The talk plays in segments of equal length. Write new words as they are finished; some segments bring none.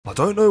I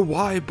don't know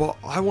why, but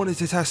I wanted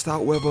to test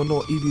out whether or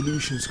not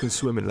Eeveelutions can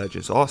swim in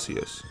Legends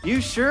Arceus.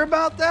 You sure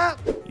about that?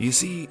 You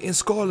see, in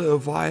Scarlet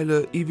and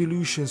Violet,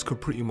 Eeveelutions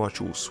could pretty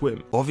much all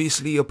swim.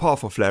 Obviously, apart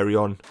from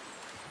Flareon,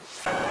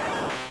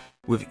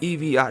 with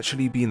Eevee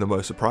actually being the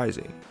most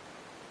surprising.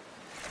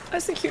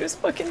 That's the cutest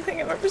fucking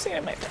thing I've ever seen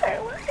in my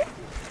entire life.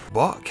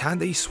 But can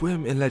they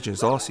swim in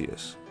Legends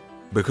Arceus?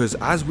 Because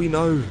as we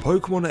know,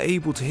 Pokemon are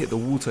able to hit the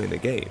water in the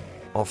game.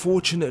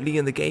 Unfortunately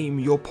in the game,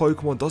 your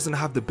Pokemon doesn't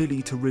have the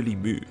ability to really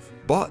move,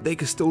 but they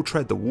can still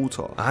tread the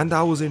water, and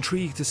I was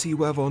intrigued to see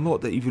whether or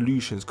not the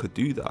Eeveelutions could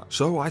do that,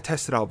 so I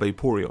tested out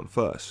Vaporeon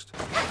first.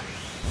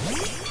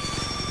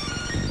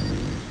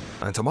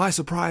 And to my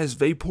surprise,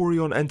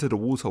 Vaporeon entered the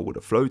water with a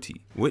floaty,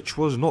 which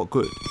was not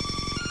good,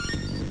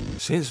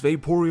 since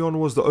Vaporeon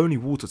was the only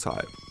water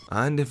type,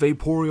 and if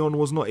Vaporeon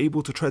was not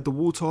able to tread the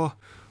water,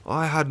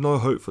 I had no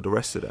hope for the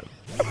rest of them.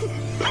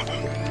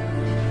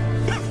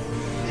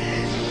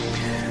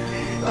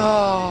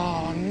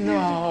 Oh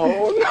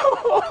no,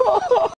 no.